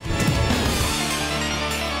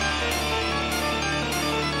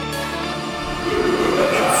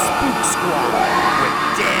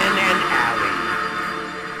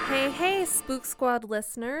Spook Squad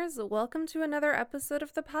listeners, welcome to another episode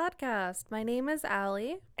of the podcast. My name is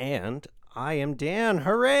Allie. And I am Dan.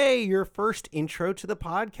 Hooray! Your first intro to the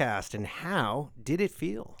podcast. And how did it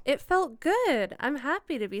feel? It felt good. I'm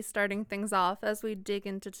happy to be starting things off as we dig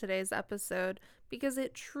into today's episode because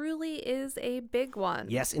it truly is a big one.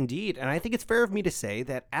 Yes, indeed. And I think it's fair of me to say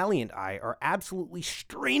that Allie and I are absolutely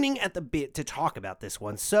straining at the bit to talk about this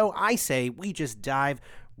one. So I say we just dive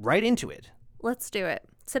right into it. Let's do it.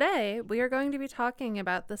 Today, we are going to be talking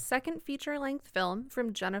about the second feature-length film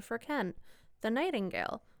from Jennifer Kent, The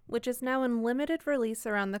Nightingale, which is now in limited release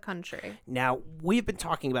around the country. Now, we've been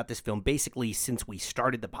talking about this film basically since we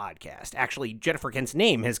started the podcast. Actually, Jennifer Kent's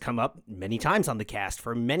name has come up many times on the cast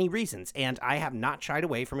for many reasons, and I have not shied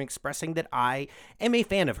away from expressing that I am a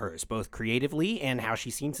fan of hers, both creatively and how she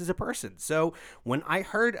seems as a person. So, when I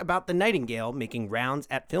heard about The Nightingale making rounds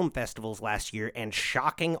at film festivals last year and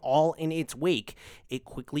shocking all in its wake, it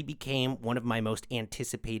quickly became one of my most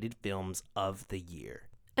anticipated films of the year.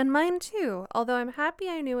 And mine too, although I'm happy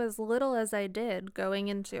I knew as little as I did going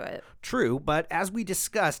into it. True, but as we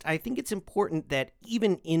discussed, I think it's important that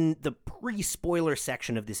even in the pre-spoiler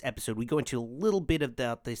section of this episode, we go into a little bit of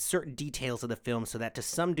the certain details of the film so that to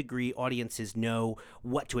some degree audiences know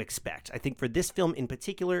what to expect. I think for this film in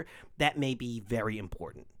particular, that may be very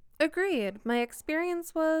important. Agreed. My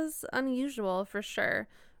experience was unusual for sure.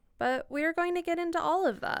 But we're going to get into all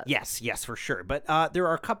of that. Yes, for sure. But there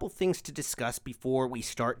are a couple things to discuss before we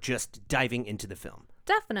start just diving into the film.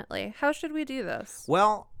 Definitely. How should we do this?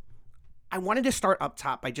 Well, I wanted to start up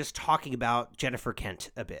top by just talking about Jennifer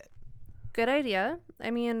Kent a bit. Good idea.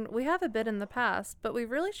 I mean, we have a bit in the past, but we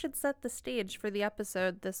really should set the stage for the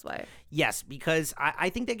episode this way. Yes, because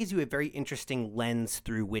I think that gives you a very interesting lens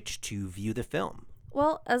through which to view the film.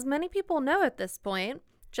 Well, as many people know at this point,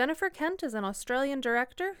 Jennifer Kent is an Australian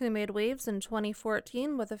director who made waves in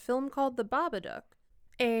 2014 with a film called The Babadook,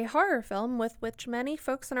 a horror film with which many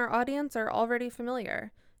folks in our audience are already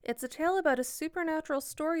familiar. It's a tale about a supernatural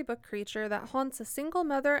storybook creature that haunts a single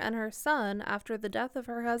mother and her son after the death of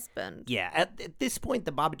her husband. Yeah, at this point,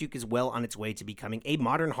 The Babadook is well on its way to becoming a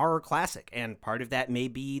modern horror classic, and part of that may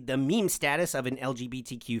be the meme status of an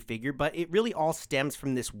LGBTQ figure, but it really all stems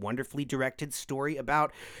from this wonderfully directed story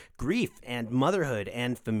about grief and motherhood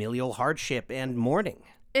and familial hardship and mourning.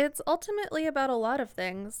 It's ultimately about a lot of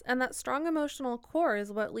things, and that strong emotional core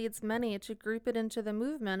is what leads many to group it into the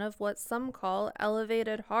movement of what some call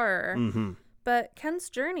elevated horror. But Kent's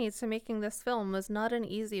journey to making this film was not an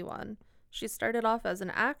easy one. She started off as an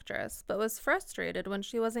actress, but was frustrated when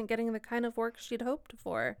she wasn't getting the kind of work she'd hoped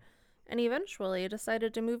for, and eventually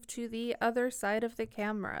decided to move to the other side of the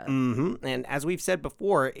camera. And as we've said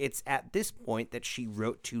before, it's at this point that she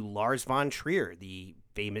wrote to Lars von Trier, the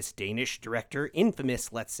famous Danish director,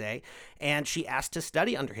 infamous, let's say, and she asked to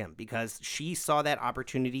study under him because she saw that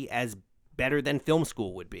opportunity as better than film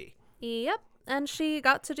school would be. Yep, and she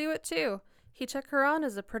got to do it too. He took her on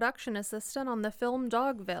as a production assistant on the film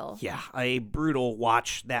Dogville. Yeah, a brutal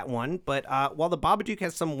watch, that one. But while The Babadook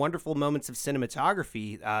has some wonderful moments of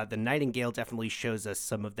cinematography, The Nightingale definitely shows us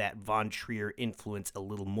some of that Von Trier influence a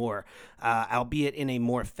little more, albeit in a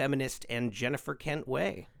more feminist and Jennifer Kent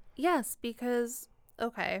way. Yes, because,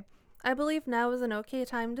 okay, I believe now is an okay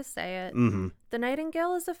time to say it. The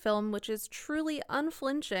Nightingale is a film which is truly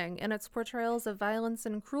unflinching in its portrayals of violence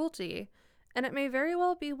and cruelty, and it may very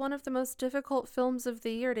well be one of the most difficult films of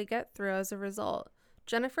the year to get through as a result.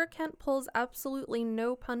 Jennifer Kent pulls absolutely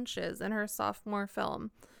no punches in her sophomore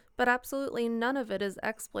film, but absolutely none of it is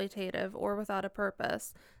exploitative or without a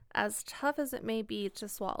purpose, as tough as it may be to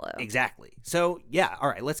swallow. Exactly. So, yeah, all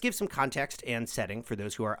right, let's give some context and setting for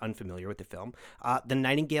those who are unfamiliar with the film. The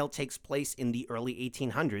Nightingale takes place in the early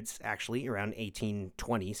 1800s, actually, around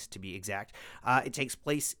 1820s to be exact. It takes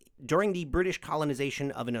place during the British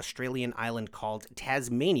colonization of an Australian island called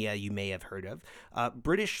Tasmania, you may have heard of.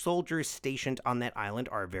 British soldiers stationed on that island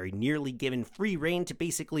are very nearly given free rein to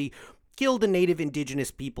basically kill the native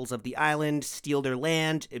indigenous peoples of the island, steal their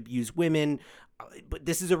land, abuse women. But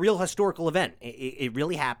this is a real historical event. It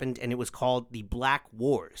really happened, and it was called the Black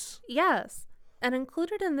Wars. Yes, and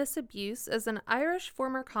included in this abuse is an Irish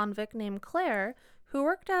former convict named Claire, who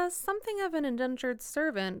worked as something of an indentured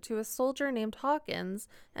servant to a soldier named Hawkins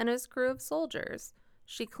and his crew of soldiers.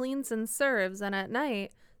 She cleans and serves, and at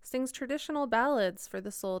night sings traditional ballads for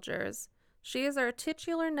the soldiers. She is our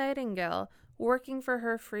titular Nightingale, working for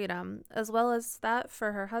her freedom, as well as that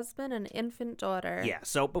for her husband and infant daughter. Yeah,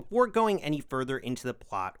 so before going any further into the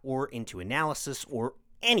plot or into analysis or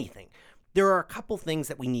anything, there are a couple things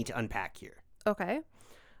that we need to unpack here. Okay.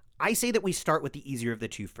 I say that we start with the easier of the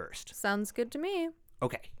two first. Sounds good to me.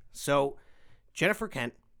 Okay, so Jennifer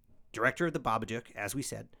Kent director of The Babadook, as we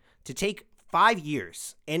said, to take 5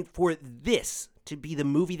 years and for this to be the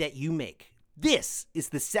movie that you make. This is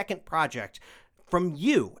the second project from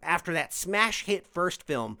you after that smash hit first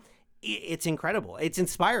film. It's incredible. It's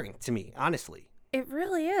inspiring to me, honestly. It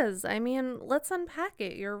really is. I mean, let's unpack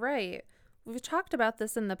it. You're right. We've talked about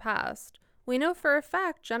this in the past. We know for a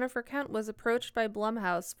fact Jennifer Kent was approached by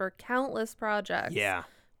Blumhouse for countless projects. Yeah.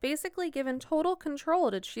 Basically given total control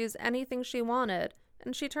to choose anything she wanted,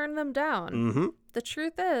 and she turned them down. Mm-hmm. The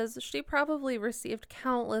truth is, she probably received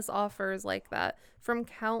countless offers like that from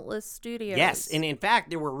countless studios. Yes, and in fact,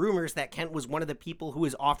 there were rumors that Kent was one of the people who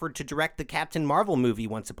was offered to direct the Captain Marvel movie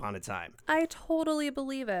once upon a time. I totally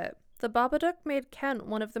believe it. The Babadook made Kent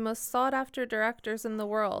one of the most sought-after directors in the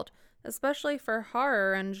world, especially for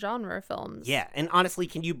horror and genre films. Yeah, and honestly,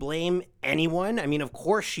 can you blame anyone? I mean, of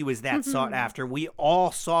course she was that sought after. We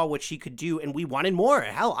all saw what she could do, and we wanted more.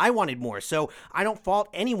 Hell, I wanted more. So I don't fault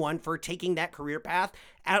anyone for taking that career path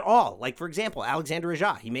at all. Like, for example, Alexander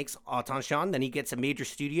Aja. He makes Attention, then he gets a major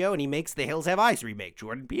studio, and he makes The Hills Have Eyes remake.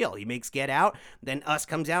 Jordan Peele, he makes Get Out, then Us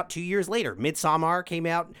comes out 2 years later. Midsommar came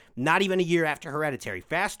out not even a year after Hereditary.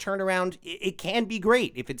 Fast turnaround. It can be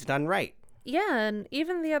great if it's done right. Yeah, and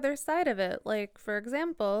even the other side of it, like, for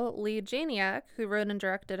example, Lee Janiak, who wrote and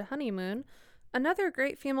directed Honeymoon, another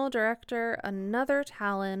great female director, another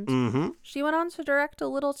talent. Mm-hmm. She went on to direct a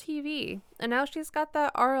little TV, and now she's got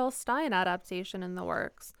that R.L. Stine adaptation in the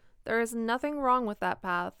works. There is nothing wrong with that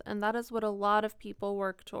path, and that is what a lot of people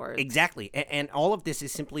work towards. Exactly, and all of this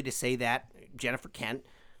is simply to say that Jennifer Kent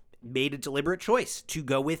made a deliberate choice to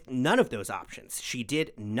go with none of those options. She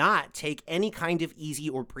did not take any kind of easy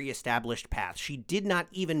or pre-established path. She did not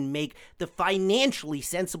even make the financially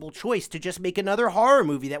sensible choice to just make another horror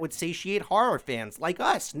movie that would satiate horror fans like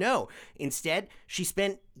us. No. Instead, she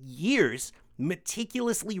spent years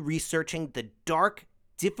meticulously researching the dark,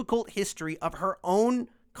 difficult history of her own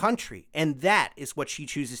country, and that is what she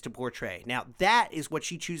chooses to portray. Now, that is what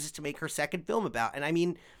she chooses to make her second film about, and I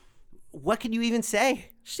mean, what can you even say?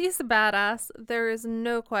 She's a badass. There is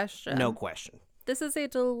no question. No question. This is a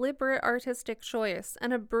deliberate artistic choice,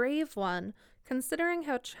 and a brave one, considering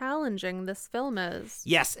how challenging this film is.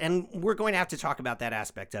 Yes, and we're going to have to talk about that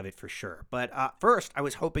aspect of it for sure. But first, I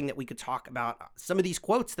was hoping that we could talk about some of these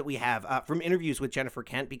quotes that we have from interviews with Jennifer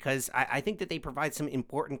Kent, because I think that they provide some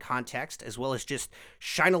important context, as well as just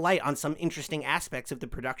shine a light on some interesting aspects of the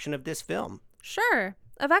production of this film. Sure.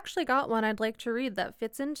 I've actually got one I'd like to read that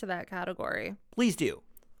fits into that category. Please do.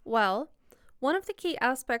 Well, one of the key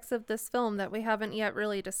aspects of this film that we haven't yet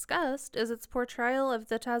really discussed is its portrayal of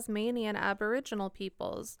the Tasmanian Aboriginal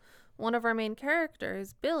peoples. One of our main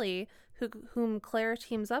characters, Billy, whom Claire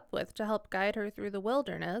teams up with to help guide her through the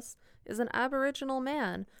wilderness, is an Aboriginal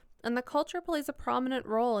man, and the culture plays a prominent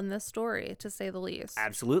role in this story, to say the least.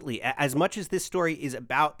 Absolutely. As much as this story is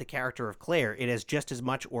about the character of Claire, it is just as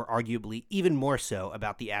much, or arguably even more so,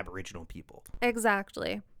 about the Aboriginal people.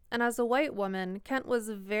 Exactly. And as a white woman, Kent was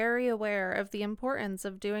very aware of the importance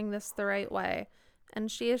of doing this the right way,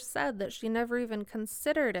 and she has said that she never even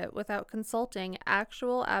considered it without consulting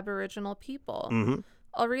actual Aboriginal people. Mm-hmm.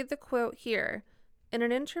 I'll read the quote here. In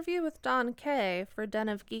an interview with Don Kay for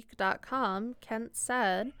denofgeek.com, Kent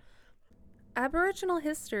said, "Aboriginal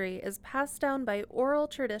history is passed down by oral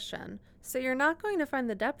tradition, so you're not going to find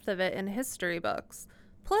the depth of it in history books.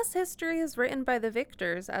 Plus, history is written by the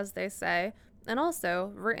victors, as they say, and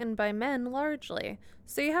also written by men largely,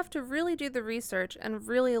 so you have to really do the research and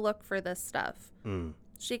really look for this stuff."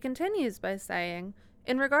 She continues by saying,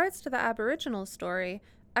 "In regards to the Aboriginal story,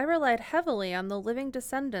 I relied heavily on the living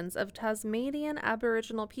descendants of Tasmanian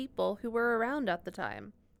Aboriginal people who were around at the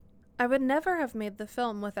time. I would never have made the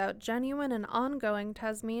film without genuine and ongoing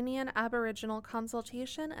Tasmanian Aboriginal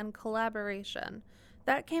consultation and collaboration.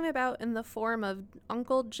 That came about in the form of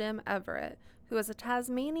Uncle Jim Everett, who is a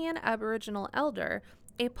Tasmanian Aboriginal elder,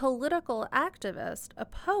 a political activist, a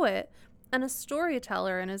poet, and a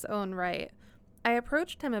storyteller in his own right. I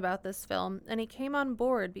approached him about this film, and he came on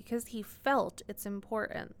board because he felt its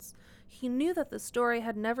importance. He knew that the story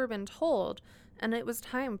had never been told, and it was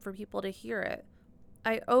time for people to hear it.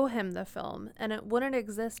 I owe him the film, and it wouldn't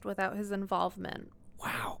exist without his involvement."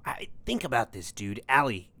 Wow. Think about this, dude.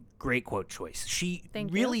 Allie, great quote choice. She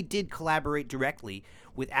really did collaborate directly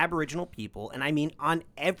with Aboriginal people, and I mean on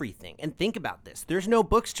everything. And think about this. There's no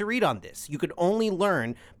books to read on this. You could only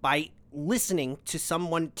learn by listening to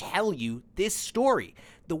someone tell you this story.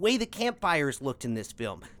 The way the campfires looked in this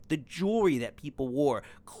film, the jewelry that people wore,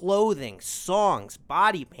 clothing, songs,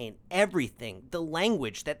 body paint, everything, the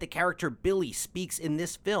language that the character Billy speaks in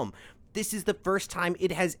this film. This is the first time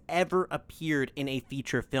it has ever appeared in a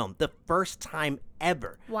feature film. The first time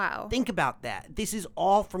ever. Wow. Think about that. This is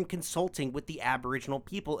all from consulting with the Aboriginal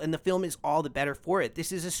people, and the film is all the better for it.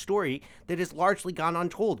 This is a story that has largely gone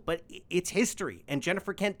untold, but it's history, and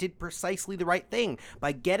Jennifer Kent did precisely the right thing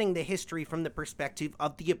by getting the history from the perspective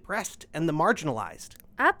of the oppressed and the marginalized.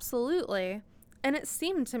 Absolutely. And it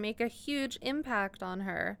seemed to make a huge impact on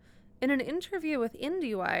her. In an interview with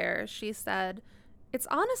IndieWire, she said, "It's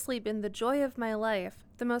honestly been the joy of my life,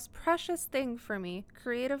 the most precious thing for me,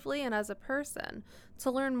 creatively and as a person, to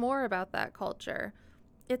learn more about that culture.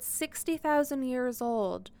 It's 60,000 years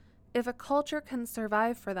old. If a culture can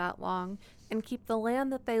survive for that long and keep the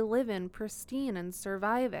land that they live in pristine and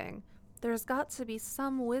surviving, there's got to be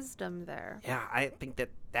some wisdom there." Yeah, I think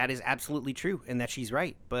that is absolutely true and that she's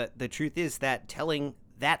right. But the truth is that telling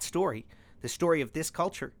that story, the story of this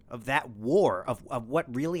culture, of that war, of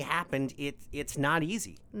what really happened, it's not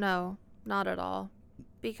easy. No, not at all.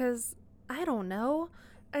 Because, I don't know,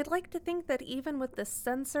 I'd like to think that even with the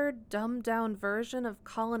censored, dumbed-down version of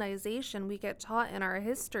colonization we get taught in our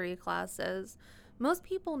history classes, most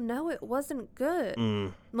people know it wasn't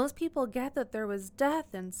good. Most people get that there was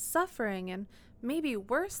death and suffering and maybe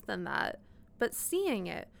worse than that. But seeing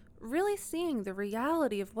it, really seeing the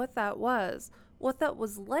reality of what that was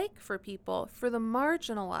like for people, for the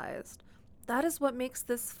marginalized, that is what makes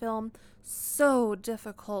this film so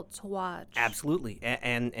difficult to watch. Absolutely.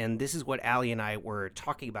 And this is what Allie and I were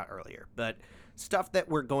talking about earlier. But stuff that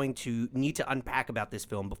we're going to need to unpack about this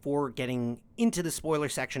film before getting into the spoiler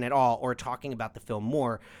section at all or talking about the film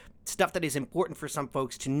more, stuff that is important for some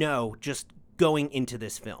folks to know just going into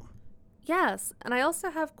this film. Yes, and I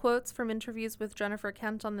also have quotes from interviews with Jennifer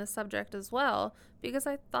Kent on this subject as well, because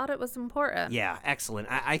I thought it was important. Yeah, excellent.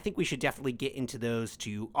 I think we should definitely get into those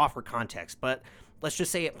to offer context, but let's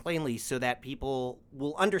just say it plainly so that people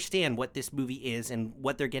will understand what this movie is and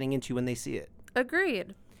what they're getting into when they see it.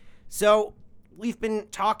 Agreed. So, we've been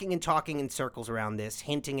talking in circles around this,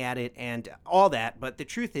 hinting at it and all that, but the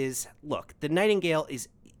truth is, look, The Nightingale is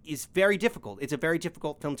very difficult. It's a very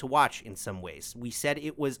difficult film to watch in some ways. We said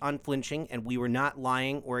it was unflinching, and we were not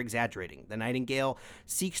lying or exaggerating. The Nightingale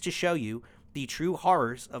seeks to show you the true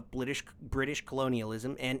horrors of British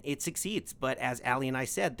colonialism, and it succeeds. But as Allie and I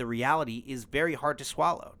said, the reality is very hard to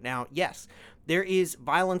swallow. Now, yes, there is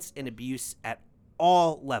violence and abuse at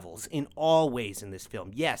all levels, in all ways in this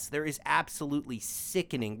film. Yes, there is absolutely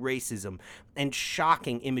sickening racism and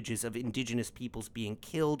shocking images of indigenous peoples being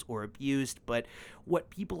killed or abused, but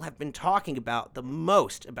what people have been talking about the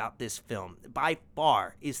most about this film, by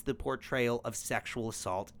far, is the portrayal of sexual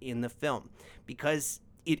assault in the film, because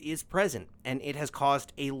it is present, and it has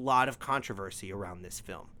caused a lot of controversy around this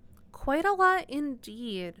film. Quite a lot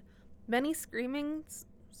indeed. Many screenings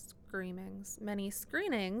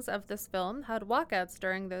of this film had walkouts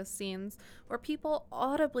during those scenes, where people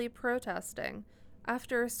audibly protesting.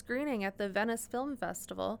 After a screening at the Venice Film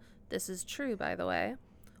Festival, this is true by the way,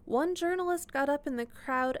 one journalist got up in the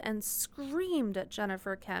crowd and screamed at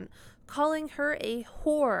Jennifer Kent, calling her a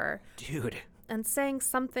whore. Dude. And saying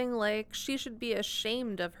something like she should be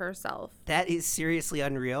ashamed of herself. That is seriously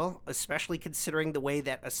unreal, especially considering the way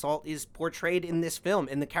that assault is portrayed in this film.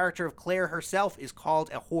 And the character of Claire herself is called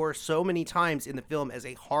a whore so many times in the film as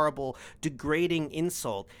a horrible, degrading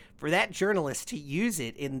insult. For that journalist to use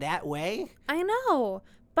it in that way? I know.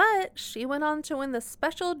 But she went on to win the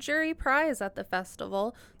special jury prize at the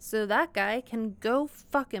festival, so that guy can go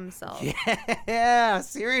fuck himself. Yeah,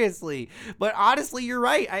 seriously. But honestly, you're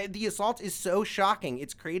right. The assault is so shocking.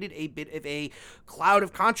 It's created a bit of a cloud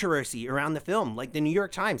of controversy around the film. Like the New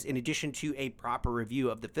York Times, in addition to a proper review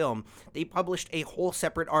of the film, they published a whole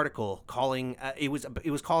separate article calling it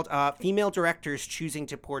was called "Female Directors Choosing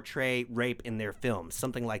to Portray Rape in Their Films,"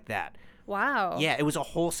 something like that. Wow. Yeah, it was a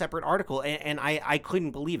whole separate article, and I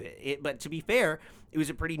couldn't believe it. But to be fair, it was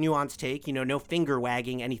a pretty nuanced take, no finger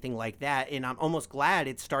wagging, anything like that, and I'm almost glad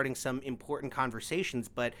it's starting some important conversations,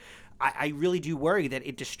 but I really do worry that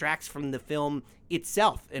it distracts from the film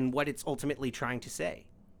itself and what it's ultimately trying to say.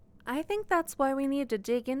 I think that's why we need to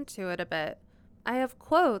dig into it a bit. I have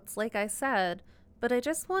quotes, like I said, but I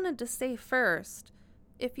just wanted to say first,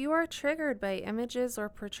 if you are triggered by images or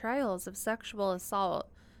portrayals of sexual assault,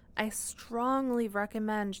 I strongly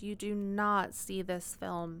recommend you do not see this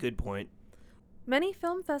film. Good point. Many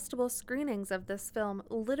film festival screenings of this film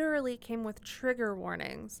literally came with trigger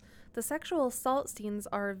warnings. The sexual assault scenes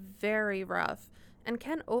are very rough, and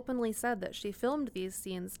Kent openly said that she filmed these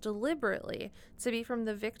scenes deliberately to be from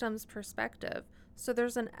the victim's perspective, so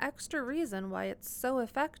there's an extra reason why it's so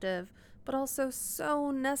effective, but also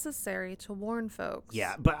so necessary to warn folks.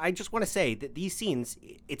 Yeah, but I just want to say that these scenes,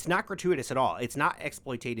 it's not gratuitous at all. It's not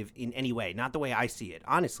exploitative in any way, not the way I see it.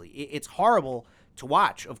 Honestly, it's horrible to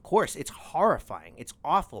watch. Of course, it's horrifying. It's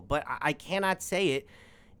awful, but I cannot say it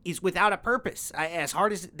is without a purpose. As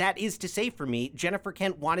hard as that is to say for me, Jennifer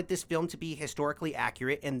Kent wanted this film to be historically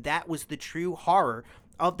accurate, and that was the true horror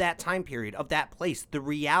of that time period, of that place, the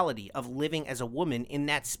reality of living as a woman in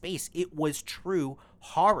that space. It was true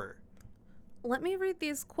horror. Let me read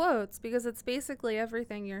these quotes because it's basically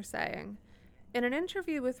everything you're saying. In an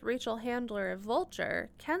interview with Rachel Handler of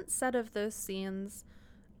Vulture, Kent said of those scenes,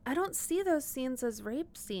 "I don't see those scenes as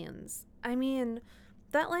rape scenes. I mean,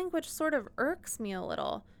 that language sort of irks me a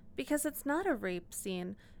little, because it's not a rape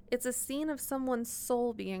scene. It's a scene of someone's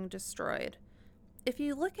soul being destroyed. If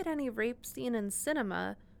you look at any rape scene in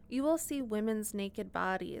cinema, you will see women's naked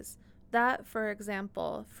bodies. That, for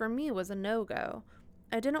example, for me was a no-go.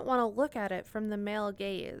 I didn't want to look at it from the male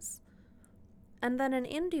gaze." And then in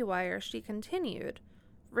IndieWire, she continued,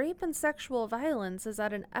 "Rape and sexual violence is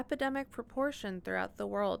at an epidemic proportion throughout the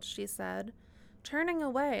world," she said. "Turning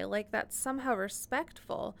away like that's somehow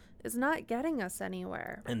respectful is not getting us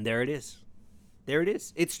anywhere." And there it is. There it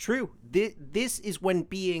is. It's true. This is when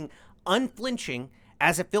being unflinching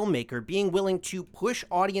as a filmmaker, being willing to push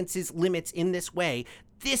audiences' limits in this way,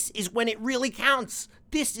 this is when it really counts.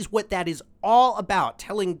 This is what that is all about,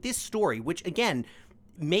 telling this story, which again,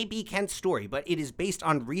 may be Kent's story, but it is based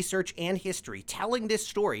on research and history. Telling this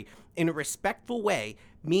story in a respectful way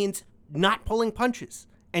means not pulling punches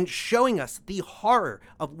and showing us the horror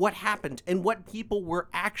of what happened and what people were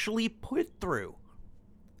actually put through.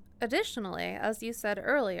 Additionally, as you said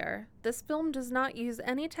earlier, this film does not use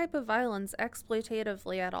any type of violence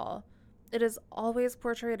exploitatively at all. It is always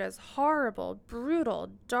portrayed as horrible,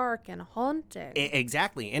 brutal, dark, and haunting.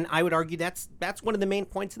 Exactly. And I would argue that's one of the main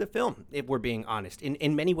points of the film, if we're being honest.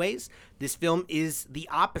 In many ways, this film is the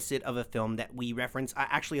opposite of a film that we reference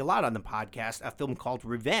actually a lot on the podcast, a film called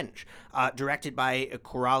Revenge, directed by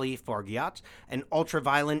Coralie Forgiat, an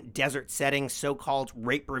ultra-violent desert setting so-called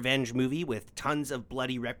rape revenge movie with tons of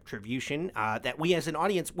bloody retribution that we as an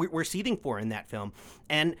audience, we're seething for in that film.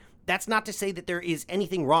 And that's not to say that there is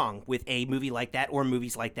anything wrong with a movie like that or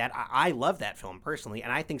movies like that. I love that film personally,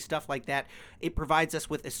 and I think stuff like that, it provides us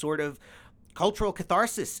with a sort of cultural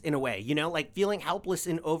catharsis in a way, you know, like feeling helpless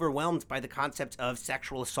and overwhelmed by the concept of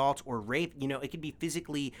sexual assault or rape. You know, it can be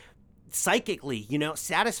physically, psychically, you know,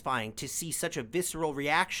 satisfying to see such a visceral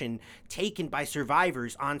reaction taken by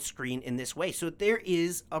survivors on screen in this way. So there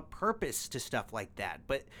is a purpose to stuff like that.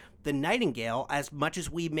 But The Nightingale, as much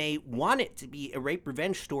as we may want it to be a rape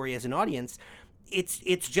revenge story as an audience,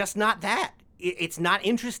 it's just not that. It's not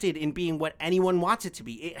interested in being what anyone wants it to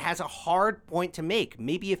be. It has a hard point to make,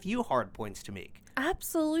 maybe a few hard points to make.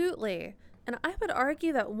 Absolutely. And I would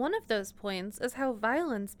argue that one of those points is how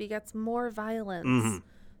violence begets more violence. Mm-hmm.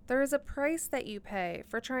 There is a price that you pay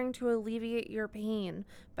for trying to alleviate your pain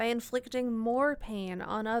by inflicting more pain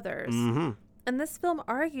on others. Mm-hmm. And this film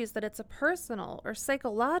argues that it's a personal or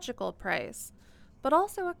psychological price, but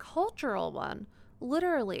also a cultural one.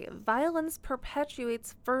 Literally, violence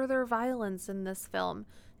perpetuates further violence in this film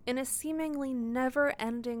in a seemingly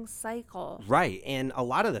never-ending cycle. Right, and a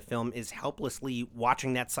lot of the film is helplessly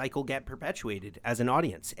watching that cycle get perpetuated as an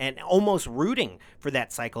audience and almost rooting for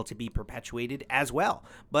that cycle to be perpetuated as well.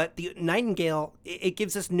 But The Nightingale, it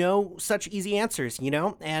gives us no such easy answers, you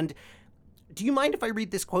know? And do you mind if I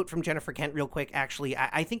read this quote from Jennifer Kent real quick? Actually,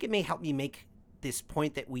 I think it may help me make this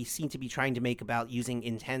point that we seem to be trying to make about using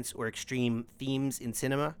intense or extreme themes in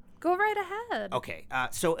cinema. Go right ahead. Okay,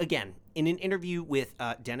 so again, in an interview with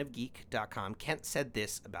denofgeek.com, Kent said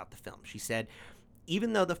this about the film. She said,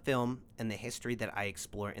 "Even though the film and the history that I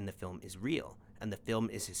explore in the film is real, and the film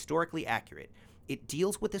is historically accurate, it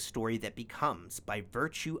deals with a story that becomes, by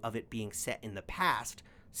virtue of it being set in the past,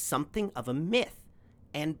 something of a myth.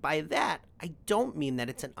 And by that, I don't mean that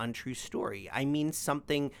it's an untrue story. I mean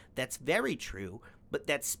something that's very true, but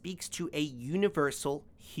that speaks to a universal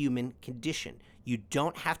human condition. You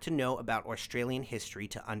don't have to know about Australian history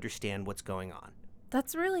to understand what's going on."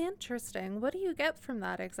 That's really interesting. What do you get from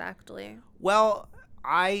that exactly? Well,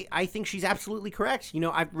 I think she's absolutely correct. You know,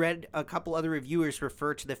 I've read a couple other reviewers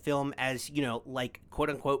refer to the film as, you know, like, quote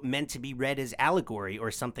unquote, meant to be read as allegory or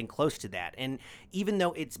something close to that. And even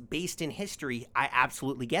though it's based in history, I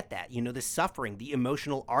absolutely get that. You know, the suffering, the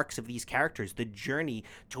emotional arcs of these characters, the journey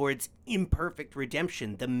towards imperfect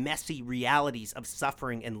redemption, the messy realities of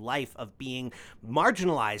suffering and life, of being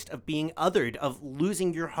marginalized, of being othered, of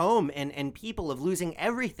losing your home and people, of losing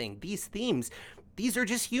everything. These themes, these are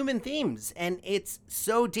just human themes, and it's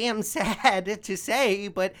so damn sad to say,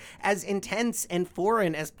 but as intense and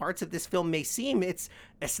foreign as parts of this film may seem, it's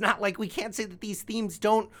not like we can't say that these themes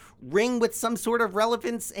don't ring with some sort of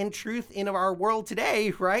relevance and truth in our world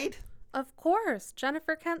today, right? Of course,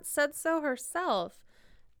 Jennifer Kent said so herself.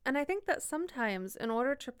 And I think that sometimes, in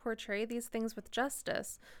order to portray these things with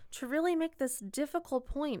justice, to really make this difficult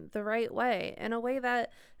point the right way, in a way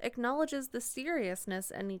that acknowledges the seriousness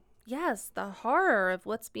and, yes, the horror of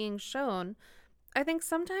what's being shown, I think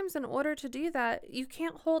sometimes in order to do that, you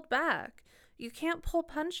can't hold back. You can't pull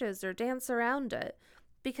punches or dance around it,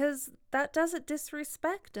 because that does it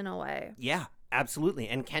disrespect in a way. Yeah, absolutely.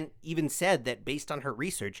 And Kent even said that based on her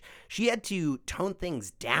research, she had to tone things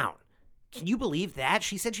down. Can you believe that?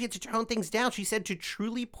 She said she had to tone things down. She said to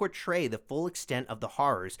truly portray the full extent of the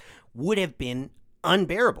horrors would have been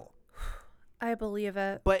unbearable. I believe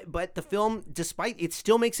it. But the film, despite it,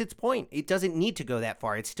 still makes its point. It doesn't need to go that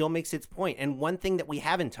far. It still makes its point. And one thing that we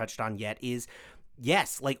haven't touched on yet is,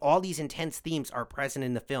 yes, like all these intense themes are present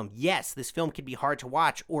in the film. Yes, this film can be hard to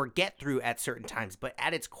watch or get through at certain times, but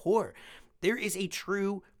at its core, there is a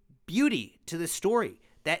true beauty to the story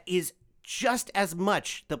that is just as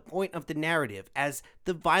much the point of the narrative as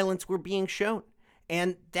the violence we're being shown.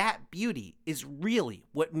 And that beauty is really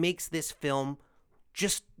what makes this film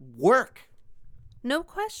just work. No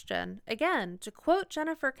question. Again, to quote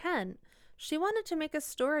Jennifer Kent, she wanted to make a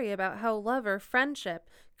story about how love or friendship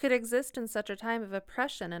could exist in such a time of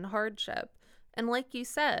oppression and hardship. And like you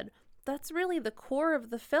said, that's really the core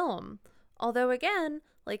of the film. Although again,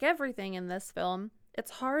 like everything in this film,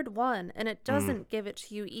 it's hard won, and it doesn't give it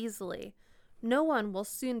to you easily. No one will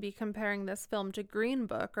soon be comparing this film to Green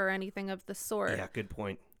Book or anything of the sort. Yeah, good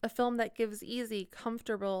point. A film that gives easy,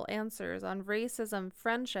 comfortable answers on racism,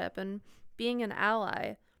 friendship, and being an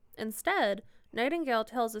ally. Instead, Nightingale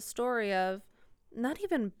tells a story of not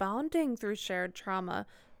even bonding through shared trauma,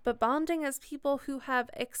 but bonding as people who have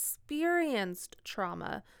experienced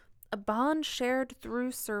trauma, a bond shared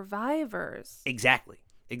through survivors. Exactly.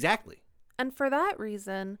 And for that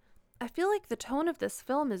reason, I feel like the tone of this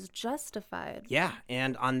film is justified. Yeah,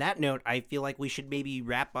 and on that note, I feel like we should maybe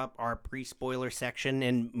wrap up our pre-spoiler section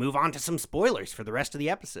and move on to some spoilers for the rest of the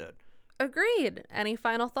episode. Agreed. Any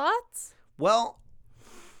final thoughts? Well,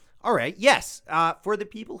 all right, yes. For the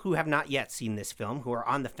people who have not yet seen this film, who are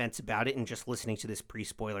on the fence about it and just listening to this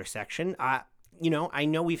pre-spoiler section, I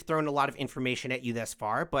know we've thrown a lot of information at you thus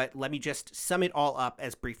far, but let me just sum it all up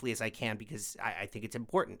as briefly as I can because I think it's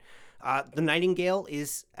important. The Nightingale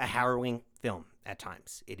is a harrowing film at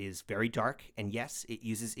times. It is very dark, and yes, it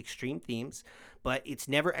uses extreme themes, but it's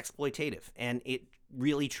never exploitative, and it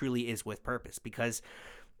really, truly is with purpose because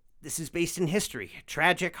this is based in history.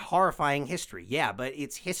 Tragic, horrifying history. Yeah, but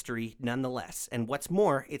it's history nonetheless. And what's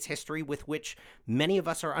more, it's history with which many of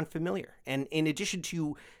us are unfamiliar. And in addition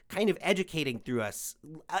to kind of educating us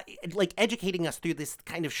through this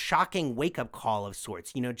kind of shocking wake-up call of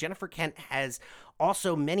sorts, Jennifer Kent has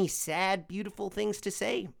also many sad, beautiful things to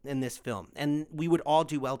say in this film. And we would all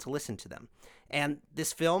do well to listen to them. And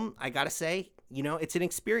this film, I gotta say, it's an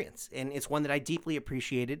experience, and it's one that I deeply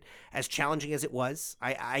appreciated, as challenging as it was.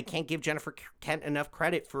 I can't give Jennifer Kent enough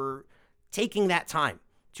credit for taking that time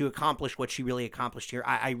to accomplish what she really accomplished here.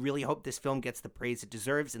 I really hope this film gets the praise it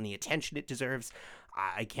deserves and the attention it deserves.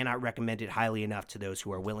 I cannot recommend it highly enough to those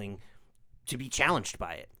who are willing to be challenged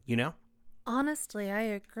by it, Honestly, I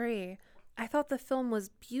agree. I thought the film was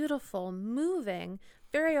beautiful, moving,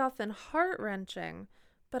 very often heart-wrenching.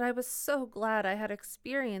 But I was so glad I had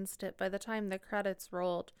experienced it by the time the credits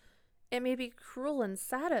rolled. It may be cruel and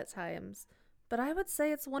sad at times, but I would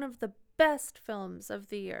say it's one of the best films of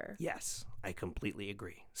the year. Yes, I completely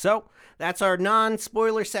agree. So, that's our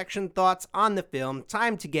non-spoiler section thoughts on the film.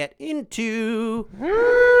 Time to get into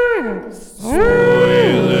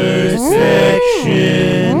spoiler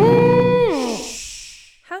section.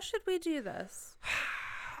 How should we do this?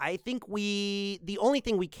 I think the only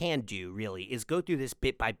thing we can do, really, is go through this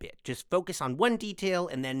bit by bit. Just focus on one detail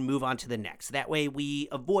and then move on to the next. That way we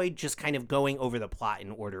avoid just kind of going over the plot in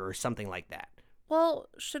order or something like that. Well,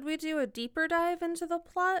 should we do a deeper dive into the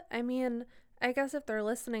plot? I mean, I guess if they're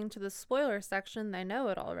listening to the spoiler section, they know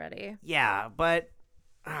it already. Yeah, but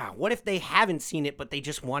what if they haven't seen it, but they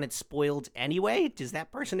just want it spoiled anyway? Does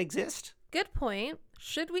that person exist? Good point.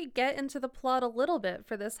 Should we get into the plot a little bit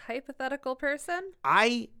for this hypothetical person?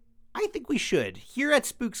 I think we should. Here at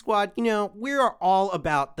Spook Squad, we're all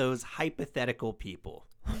about those hypothetical people.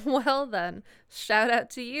 Well then, shout out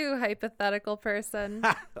to you, hypothetical person.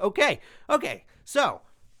 Okay. So,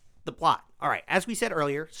 the plot. All right, as we said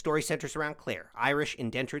earlier, story centers around Claire, Irish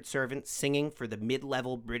indentured servant singing for the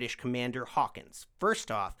mid-level British commander Hawkins. First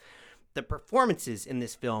off, the performances in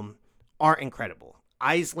this film are incredible.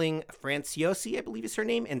 Aisling Franciosi, I believe is her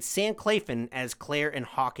name, and Sam Claflin as Claire and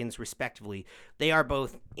Hawkins, respectively. They are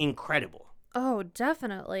both incredible. Oh,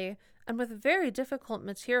 definitely. And with very difficult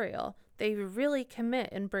material, they really commit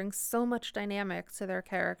and bring so much dynamic to their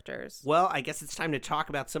characters. Well, I guess it's time to talk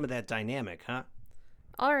about some of that dynamic, huh?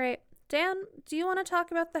 All right. Dan, do you want to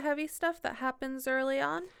talk about the heavy stuff that happens early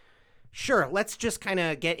on? Sure, let's just kind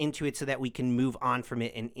of get into it so that we can move on from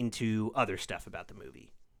it and into other stuff about the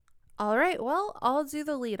movie. All right, well, I'll do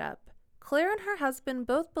the lead up. Claire and her husband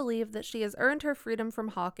both believe that she has earned her freedom from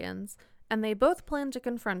Hawkins, and they both plan to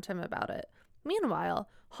confront him about it. Meanwhile,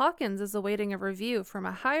 Hawkins is awaiting a review from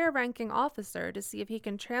a higher-ranking officer to see if he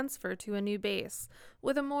can transfer to a new base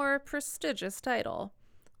with a more prestigious title.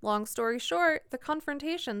 Long story short, the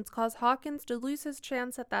confrontations cause Hawkins to lose his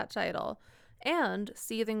chance at that title, and,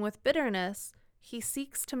 seething with bitterness, he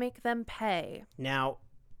seeks to make them pay. Now,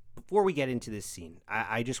 before we get into this scene,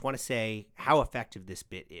 I just want to say how effective this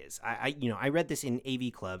bit is. I read this in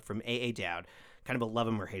AV Club from A.A. Dowd, kind of a love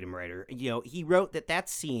him or hate him writer. He wrote that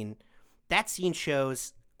scene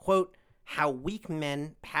shows, quote, how weak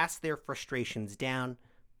men pass their frustrations down,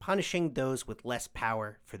 punishing those with less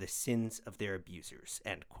power for the sins of their abusers,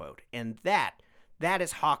 end quote. And that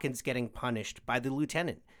is Hawkins getting punished by the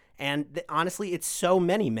lieutenant. And honestly, it's so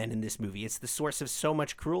many men in this movie. It's the source of so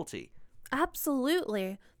much cruelty.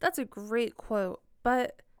 Absolutely. That's a great quote.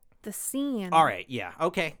 But the scene. All right. Yeah.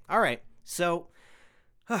 Okay. All right. So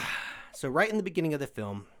right in the beginning of the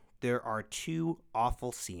film, there are two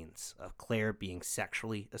awful scenes of Claire being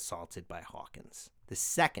sexually assaulted by Hawkins. The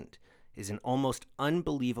second is an almost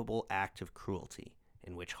unbelievable act of cruelty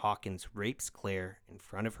in which Hawkins rapes Claire in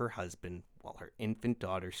front of her husband while her infant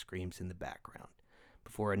daughter screams in the background.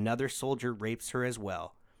 Before another soldier rapes her as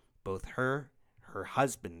well, both her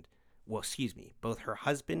husband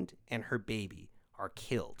and her baby are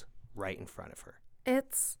killed right in front of her.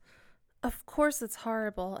 Of course it's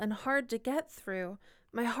horrible and hard to get through.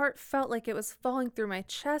 My heart felt like it was falling through my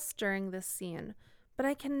chest during this scene, but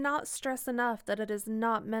I cannot stress enough that it is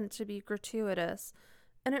not meant to be gratuitous,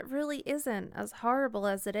 and it really isn't, as horrible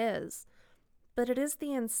as it is. But it is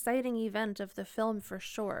the inciting event of the film for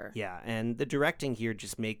sure. Yeah, and the directing here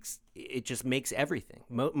just makes everything.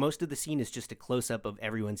 Most of the scene is just a close-up of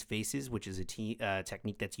everyone's faces, which is a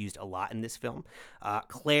technique that's used a lot in this film.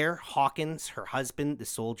 Claire, Hawkins, her husband, the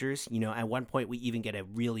soldiers, at one point we even get a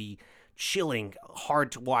really chilling,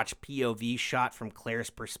 hard-to-watch POV shot from Claire's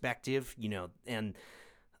perspective, and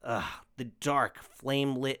the dark,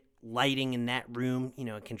 flame-lit lighting in that room,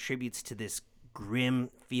 it contributes to this grim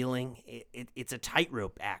feeling. It's a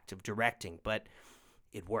tightrope act of directing, but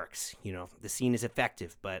it works. The scene is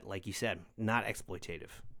effective, but like you said, not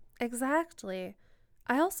exploitative. Exactly.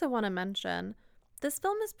 I also want to mention, this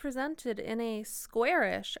film is presented in a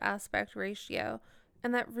squarish aspect ratio,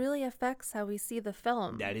 and that really affects how we see the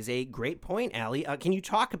film. That is a great point, Allie. Can you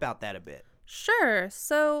talk about that a bit? Sure.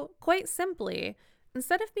 So, quite simply,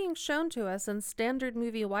 instead of being shown to us in standard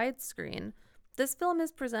movie widescreen, this film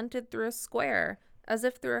is presented through a square, as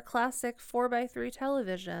if through a classic 4x3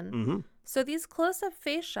 television. Mm-hmm. So these close-up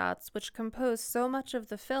face shots, which compose so much of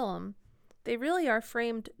the film, they really are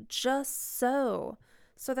framed just so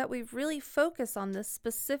that we really focus on this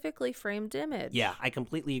specifically framed image. Yeah, I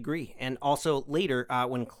completely agree. And also later,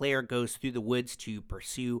 when Claire goes through the woods to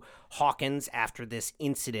pursue Hawkins after this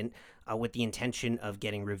incident with the intention of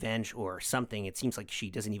getting revenge or something, it seems like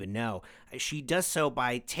she doesn't even know. She does so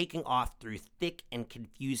by taking off through thick and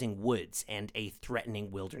confusing woods and a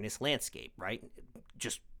threatening wilderness landscape, right?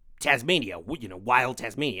 Just Tasmania, wild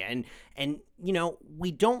Tasmania. And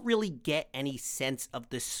we don't really get any sense of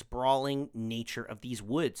the sprawling nature of these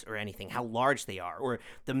woods or anything, how large they are, or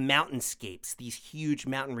the mountainscapes, these huge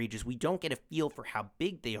mountain ranges. We don't get a feel for how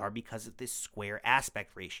big they are because of this square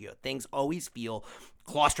aspect ratio. Things always feel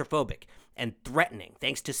claustrophobic and threatening,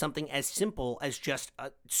 thanks to something as simple as just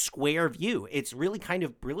a square view. It's really kind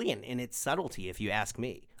of brilliant in its subtlety, if you ask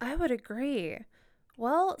me. I would agree.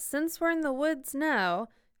 Well, since we're in the woods now,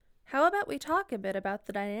 how about we talk a bit about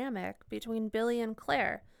the dynamic between Billy and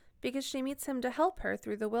Claire, because she meets him to help her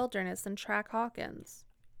through the wilderness and track Hawkins.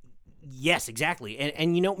 Yes, exactly.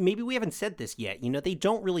 And maybe we haven't said this yet. They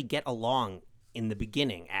don't really get along in the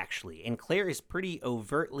beginning, actually. And Claire is pretty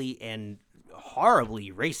overtly and horribly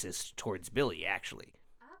racist towards Billy, actually.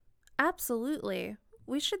 Absolutely.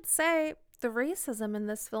 We should say the racism in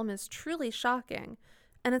this film is truly shocking.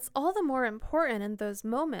 And it's all the more important in those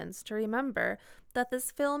moments to remember that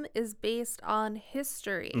this film is based on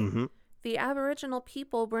history. Mm-hmm. The Aboriginal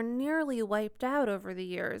people were nearly wiped out over the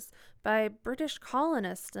years by British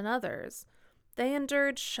colonists and others. They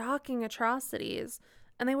endured shocking atrocities,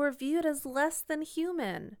 and they were viewed as less than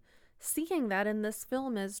human. Seeing that in this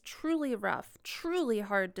film is truly rough, truly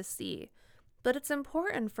hard to see. But it's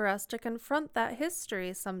important for us to confront that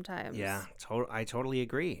history sometimes. Yeah, I totally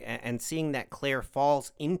agree. And seeing that Claire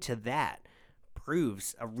falls into that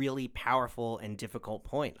proves a really powerful and difficult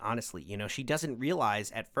point, honestly. She doesn't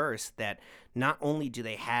realize at first that not only do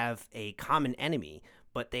they have a common enemy,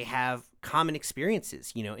 but they have common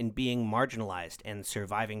experiences, in being marginalized and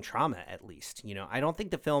surviving trauma, at least. I don't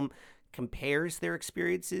think the film compares their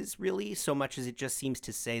experiences really so much as it just seems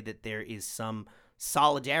to say that there is some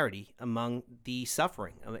solidarity among the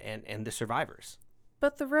suffering and the survivors.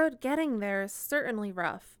 But the road getting there is certainly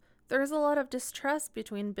rough. There is a lot of distrust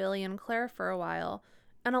between Billy and Claire for a while,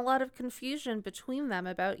 and a lot of confusion between them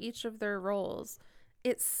about each of their roles.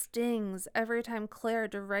 It stings every time Claire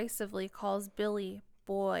derisively calls Billy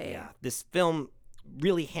boy. Yeah, this film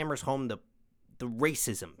really hammers home the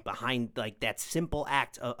racism behind like that simple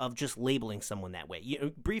act of just labeling someone that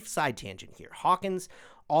way. Brief side tangent here. Hawkins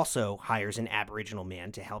also hires an Aboriginal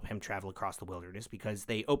man to help him travel across the wilderness because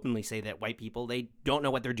they openly say that white people, they don't know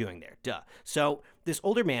what they're doing there. Duh. So this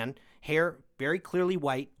older man, hair very clearly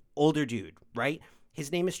white, older dude, right?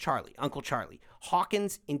 His name is Charlie, Uncle Charlie.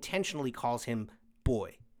 Hawkins intentionally calls him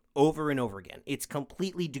boy over and over again. It's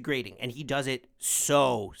completely degrading, and he does it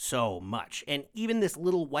so much. And even this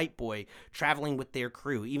little white boy traveling with their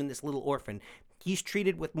crew, even this little orphan, he's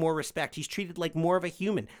treated with more respect. He's treated like more of a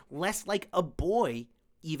human, less like a boy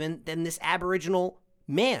even than this Aboriginal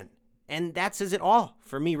man. And that says it all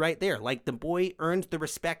for me right there. Like, the boy earned the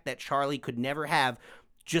respect that Charlie could never have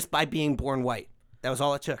just by being born white. That was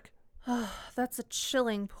all it took. That's a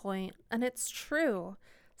chilling point, and it's true.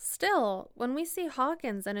 Still, when we see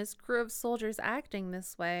Hawkins and his crew of soldiers acting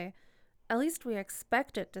this way, at least we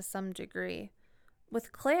expect it to some degree.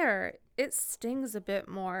 With Claire, it stings a bit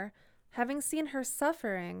more. Having seen her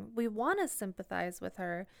suffering, we want to sympathize with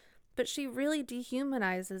her, but she really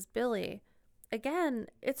dehumanizes Billy. Again,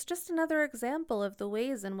 it's just another example of the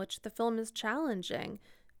ways in which the film is challenging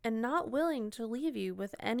and not willing to leave you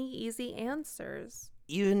with any easy answers.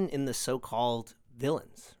 Even in the so-called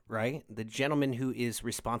villains, right? The gentleman who is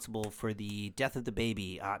responsible for the death of the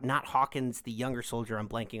baby, not Hawkins, the younger soldier, I'm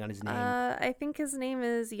blanking on his name. I think his name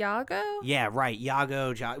is Iago? Yeah, right,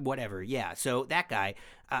 Iago, whatever, yeah. So that guy,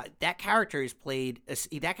 that character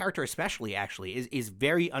especially, actually, is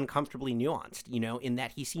very uncomfortably nuanced, in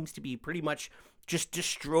that he seems to be pretty much just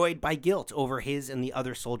destroyed by guilt over his and the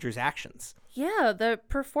other soldiers' actions. Yeah, the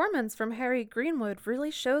performance from Harry Greenwood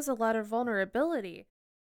really shows a lot of vulnerability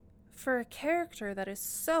for a character that is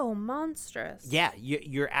so monstrous. Yeah,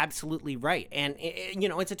 you're absolutely right. And,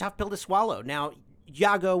 it's a tough pill to swallow. Now,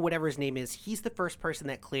 Iago, whatever his name is, he's the first person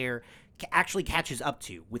that Claire actually catches up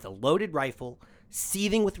to with a loaded rifle,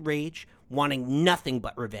 seething with rage, wanting nothing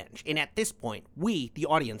but revenge. And at this point, we, the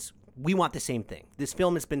audience, we want the same thing. This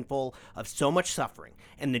film has been full of so much suffering,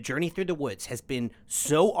 and the journey through the woods has been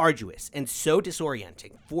so arduous and so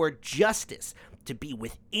disorienting. For justice to be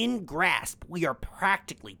within grasp, we are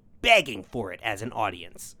practically begging for it as an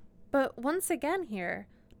audience. But once again here,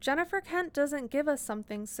 Jennifer Kent doesn't give us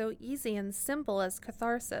something so easy and simple as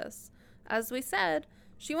catharsis. As we said,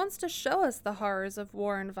 she wants to show us the horrors of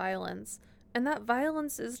war and violence, and that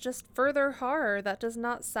violence is just further horror that does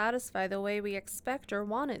not satisfy the way we expect or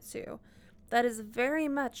want it to. That is very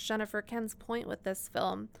much Jennifer Kent's point with this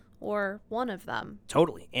film, or one of them.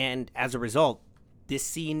 Totally. And as a result, this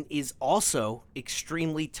scene is also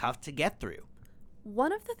extremely tough to get through.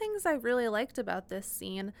 One of the things I really liked about this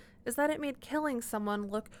scene is that it made killing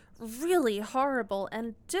someone look really horrible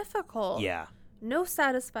and difficult. Yeah. No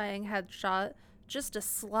satisfying headshot, just a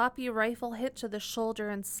sloppy rifle hit to the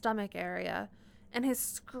shoulder and stomach area. And his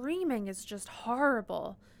screaming is just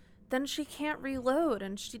horrible. Then she can't reload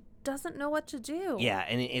and she doesn't know what to do. Yeah,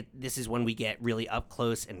 and this is when we get really up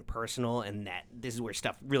close and personal, and this is where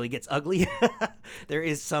stuff really gets ugly. There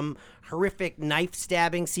is some horrific knife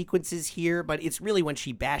stabbing sequences here, but it's really when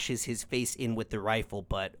she bashes his face in with the rifle,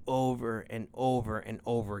 but over and over and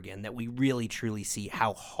over again, that we really truly see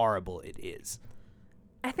how horrible it is.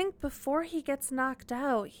 I think before he gets knocked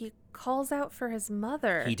out, he calls out for his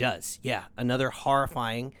mother. He does, yeah. Another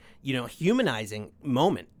horrifying, humanizing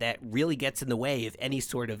moment that really gets in the way of any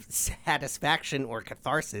sort of satisfaction or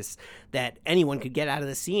catharsis that anyone could get out of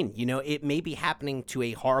the scene. It may be happening to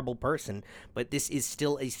a horrible person, but this is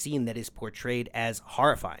still a scene that is portrayed as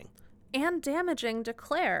horrifying. And damaging to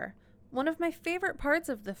Claire. One of my favorite parts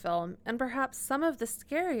of the film, and perhaps some of the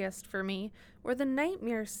scariest for me, were the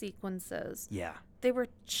nightmare sequences. Yeah. They were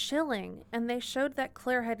chilling, and they showed that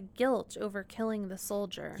Claire had guilt over killing the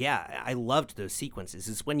soldier. Yeah, I loved those sequences.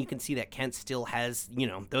 It's when you can see that Kent still has,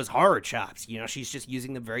 those horror chops. She's just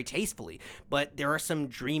using them very tastefully. But there are some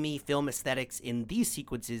dreamy film aesthetics in these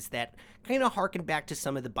sequences that kind of harken back to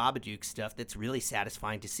some of the Babadook stuff that's really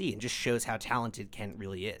satisfying to see and just shows how talented Kent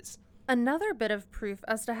really is. Another bit of proof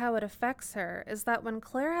as to how it affects her is that when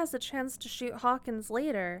Claire has a chance to shoot Hawkins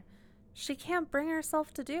later, she can't bring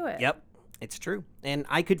herself to do it. Yep. It's true. And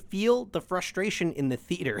I could feel the frustration in the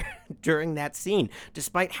theater during that scene,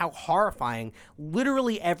 despite how horrifying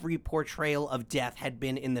literally every portrayal of death had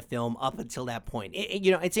been in the film up until that point.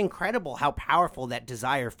 It's incredible how powerful that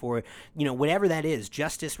desire for, whatever that is,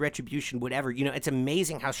 justice, retribution, whatever, it's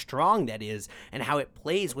amazing how strong that is and how it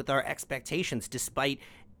plays with our expectations despite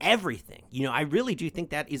everything. I really do think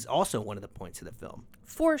that is also one of the points of the film.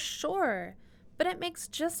 For sure. But it makes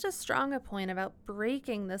just as strong a point about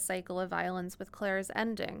breaking the cycle of violence with Claire's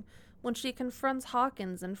ending, when she confronts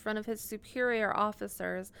Hawkins in front of his superior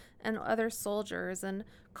officers and other soldiers and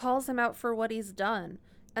calls him out for what he's done,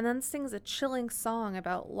 and then sings a chilling song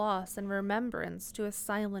about loss and remembrance to a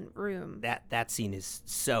silent room. That scene is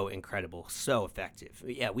so incredible, so effective.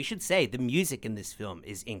 Yeah, we should say the music in this film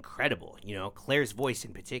is incredible, Claire's voice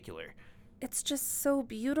in particular. It's just so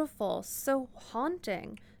beautiful, so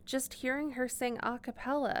haunting. Just hearing her sing a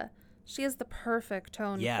cappella, she has the perfect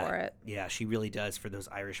tone for it. Yeah, she really does for those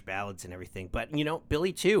Irish ballads and everything. But,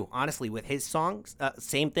 Billy, too, honestly, with his songs,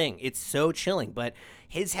 same thing. It's so chilling, but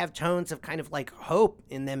his have tones of kind of like hope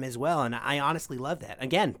in them as well. And I honestly love that.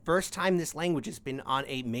 Again, first time this language has been on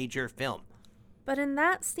a major film. But in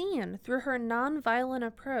that scene, through her non-violent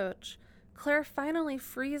approach, Claire finally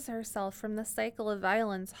frees herself from the cycle of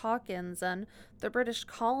violence Hawkins and the British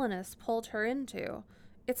colonists pulled her into.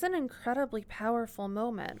 It's an incredibly powerful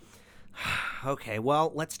moment. Okay,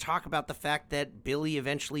 well, let's talk about the fact that Billy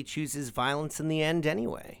eventually chooses violence in the end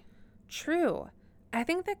anyway. True. I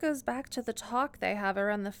think that goes back to the talk they have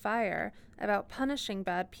around the fire about punishing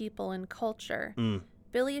bad people in culture.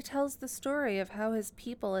 Billy tells the story of how his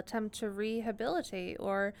people attempt to rehabilitate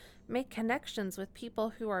or make connections with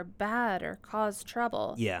people who are bad or cause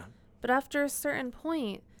trouble. Yeah. But after a certain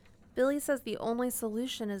point, Billy says the only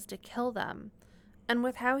solution is to kill them. And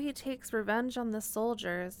with how he takes revenge on the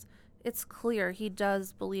soldiers, it's clear he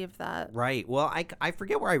does believe that. Right. Well, I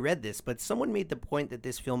forget where I read this, but someone made the point that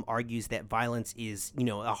this film argues that violence is,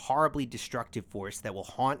 a horribly destructive force that will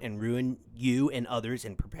haunt and ruin you and others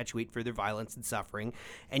and perpetuate further violence and suffering.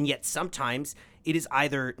 And yet sometimes it is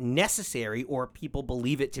either necessary or people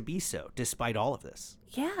believe it to be so, despite all of this.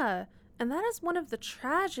 Yeah. And that is one of the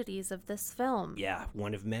tragedies of this film. Yeah,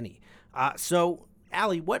 one of many. So,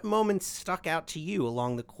 Allie, what moments stuck out to you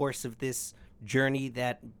along the course of this journey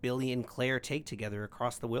that Billy and Claire take together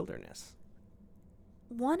across the wilderness?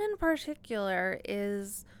 One in particular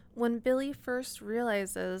is when Billy first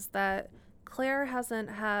realizes that Claire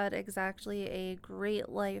hasn't had exactly a great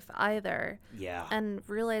life either. Yeah. And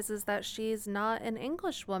realizes that she's not an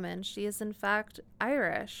English woman. She is, in fact,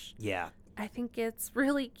 Irish. Yeah. I think it's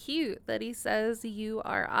really cute that he says you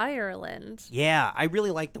are Ireland. Yeah, I really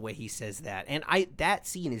like the way he says that. And that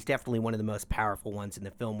scene is definitely one of the most powerful ones in the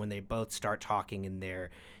film when they both start talking in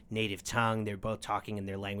their native tongue. They're both talking in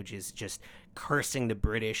their languages, just cursing the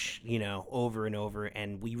British, over and over.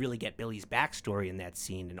 And we really get Billy's backstory in that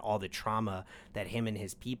scene and all the trauma that him and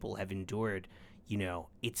his people have endured.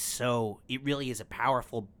 It really is a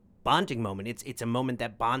powerful bonding moment. It's a moment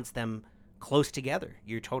that bonds them close together.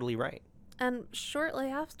 You're totally right. And shortly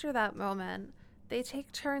after that moment, they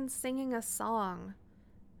take turns singing a song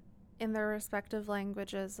in their respective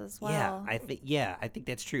languages as well. Yeah, I think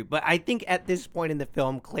that's true. But I think at this point in the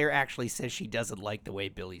film, Claire actually says she doesn't like the way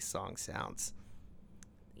Billy's song sounds.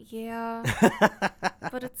 Yeah,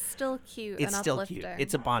 but it's still cute and still uplifting. Cute.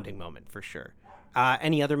 It's a bonding moment for sure.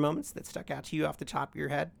 Any other moments that stuck out to you off the top of your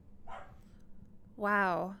head?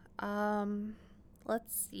 Wow.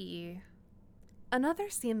 Let's see. Another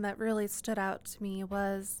scene that really stood out to me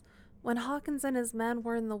was when Hawkins and his men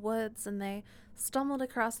were in the woods and they stumbled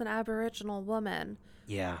across an Aboriginal woman.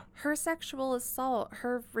 Yeah. Her sexual assault,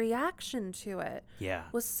 her reaction to it,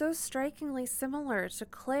 was so strikingly similar to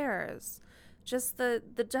Claire's. Just the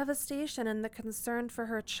devastation and the concern for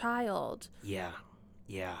her child. Yeah.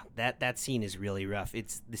 That scene is really rough.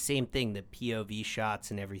 It's the same thing, the POV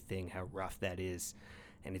shots and everything, how rough that is.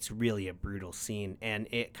 And it's really a brutal scene. And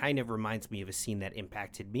it kind of reminds me of a scene that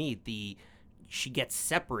impacted me. The she gets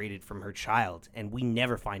separated from her child, and we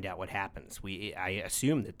never find out what happens. I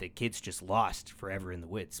assume that the kid's just lost forever in the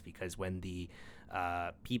woods, because when the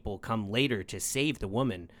people come later to save the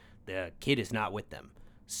woman, the kid is not with them.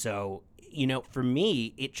 So, for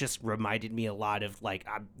me, it just reminded me a lot of, like,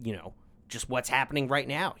 just what's happening right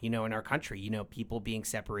now, in our country, people being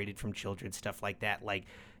separated from children, stuff like that. Like,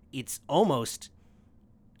 it's almost,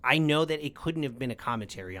 I know that it couldn't have been a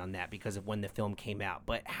commentary on that because of when the film came out,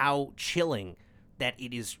 but how chilling that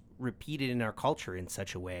it is repeated in our culture in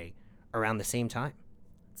such a way around the same time.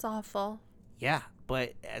 It's awful. Yeah,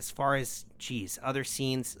 but as far as, other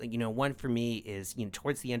scenes, one for me is,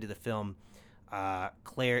 towards the end of the film,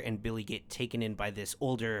 Claire and Billy get taken in by this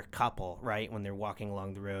older couple, right, when they're walking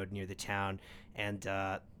along the road near the town. And,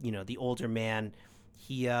 the older man,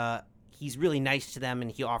 he's really nice to them,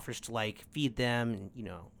 and he offers to, like, feed them and,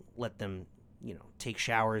 let them, take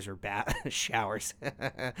showers or showers.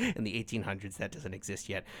 In the 1800s, that doesn't exist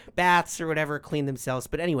yet. Baths or whatever, clean themselves.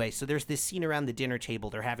 But anyway, so there's this scene around the dinner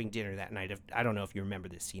table. They're having dinner that night. I don't know if you remember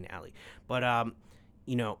this scene, Allie. But,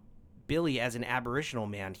 Billy, as an Aboriginal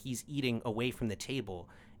man, he's eating away from the table,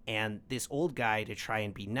 and this old guy, to try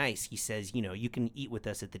and be nice, he says, you can eat with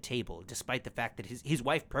us at the table, despite the fact that his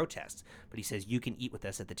wife protests, but he says, you can eat with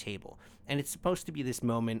us at the table. And it's supposed to be this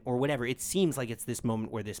moment, or whatever, it seems like it's this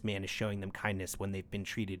moment where this man is showing them kindness when they've been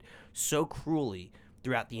treated so cruelly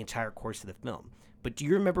throughout the entire course of the film. But do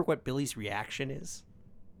you remember what Billy's reaction is?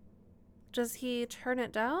 Does he turn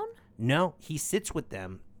it down? No, he sits with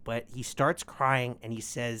them, but he starts crying, and he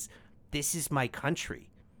says, "This is my country.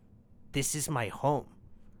 This is my home."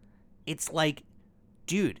 It's like,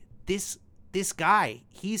 dude, this guy,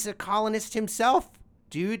 he's a colonist himself,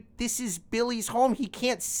 dude. This is Billy's home. He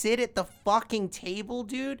can't sit at the fucking table,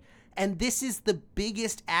 dude. And this is the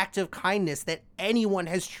biggest act of kindness that anyone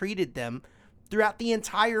has treated them throughout the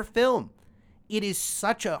entire film. It is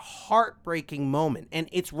such a heartbreaking moment. And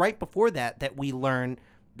it's right before that we learn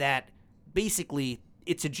that basically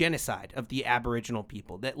it's a genocide of the Aboriginal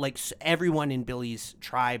people, that, like, everyone in Billy's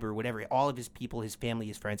tribe or whatever, all of his people, his family,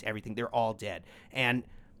 his friends, everything, they're all dead. And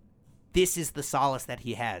this is the solace that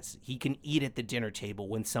he has. He can eat at the dinner table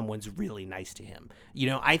when someone's really nice to him.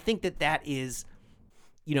 I think that is,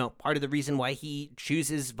 part of the reason why he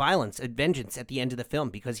chooses violence and vengeance at the end of the film,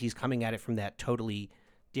 because he's coming at it from that totally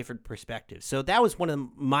different perspective. So that was one of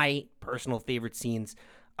my personal favorite scenes.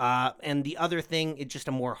 And the other thing, it's just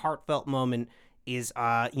a more heartfelt moment, is,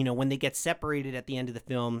 when they get separated at the end of the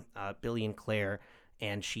film, Billy and Claire,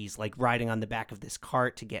 and she's, like, riding on the back of this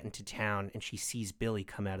cart to get into town, and she sees Billy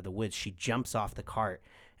come out of the woods. She jumps off the cart,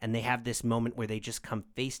 and they have this moment where they just come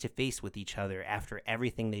face to face with each other after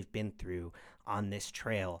everything they've been through on this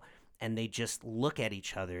trail, and they just look at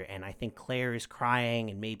each other, and I think Claire is crying,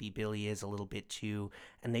 and maybe Billy is a little bit too,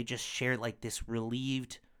 and they just share, like, this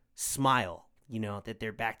relieved smile, that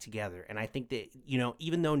they're back together. And I think that,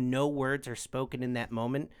 even though no words are spoken in that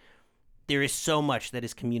moment, there is so much that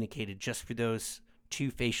is communicated just through those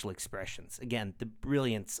two facial expressions. Again, the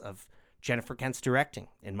brilliance of Jennifer Kent's directing,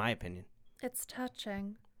 in my opinion. It's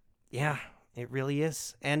touching. Yeah, it really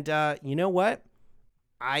is. And you know what?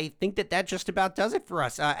 I think that just about does it for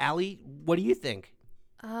us. Allie, what do you think?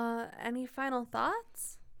 Any final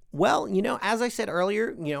thoughts? Well, as I said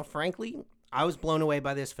earlier, frankly, I was blown away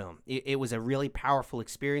by this film. It was a really powerful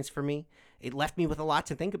experience for me. It left me with a lot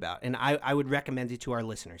to think about, and I would recommend it to our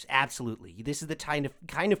listeners. Absolutely. This is the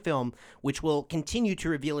kind of film which will continue to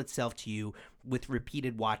reveal itself to you with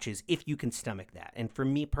repeated watches if you can stomach that. And for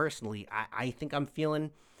me personally, I think I'm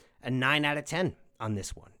feeling a 9 out of 10 on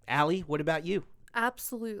this one. Allie, what about you?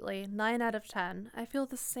 Absolutely. 9 out of 10. I feel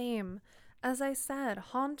the same. As I said,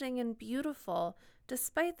 haunting and beautiful,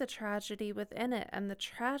 despite the tragedy within it and the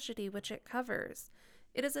tragedy which it covers.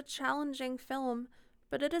 It is a challenging film,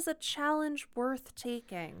 but it is a challenge worth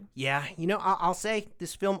taking. Yeah, I'll say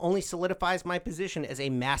this film only solidifies my position as a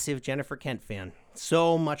massive Jennifer Kent fan.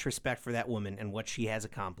 So much respect for that woman and what she has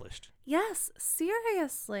accomplished. Yes,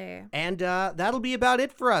 seriously. And that'll be about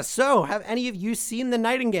it for us. So, have any of you seen The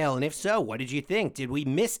Nightingale? And if so, what did you think? Did we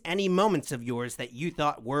miss any moments of yours that you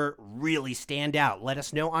thought were really stand out? Let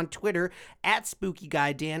us know on Twitter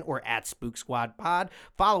 @SpookyGuyDan or @SpookSquadPod.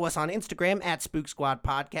 Follow us on Instagram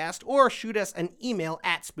 @SpookSquadPodcast, or shoot us an email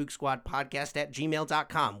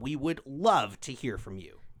 @SpookSquadPodcast@gmail.com. We would love to hear from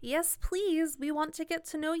you. Yes, please. We want to get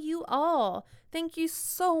to know you all. Thank you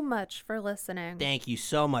so much for listening. Thank you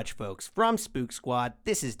so much, folks. From Spook Squad,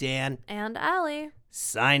 this is Dan. And Allie.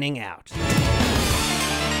 Signing out.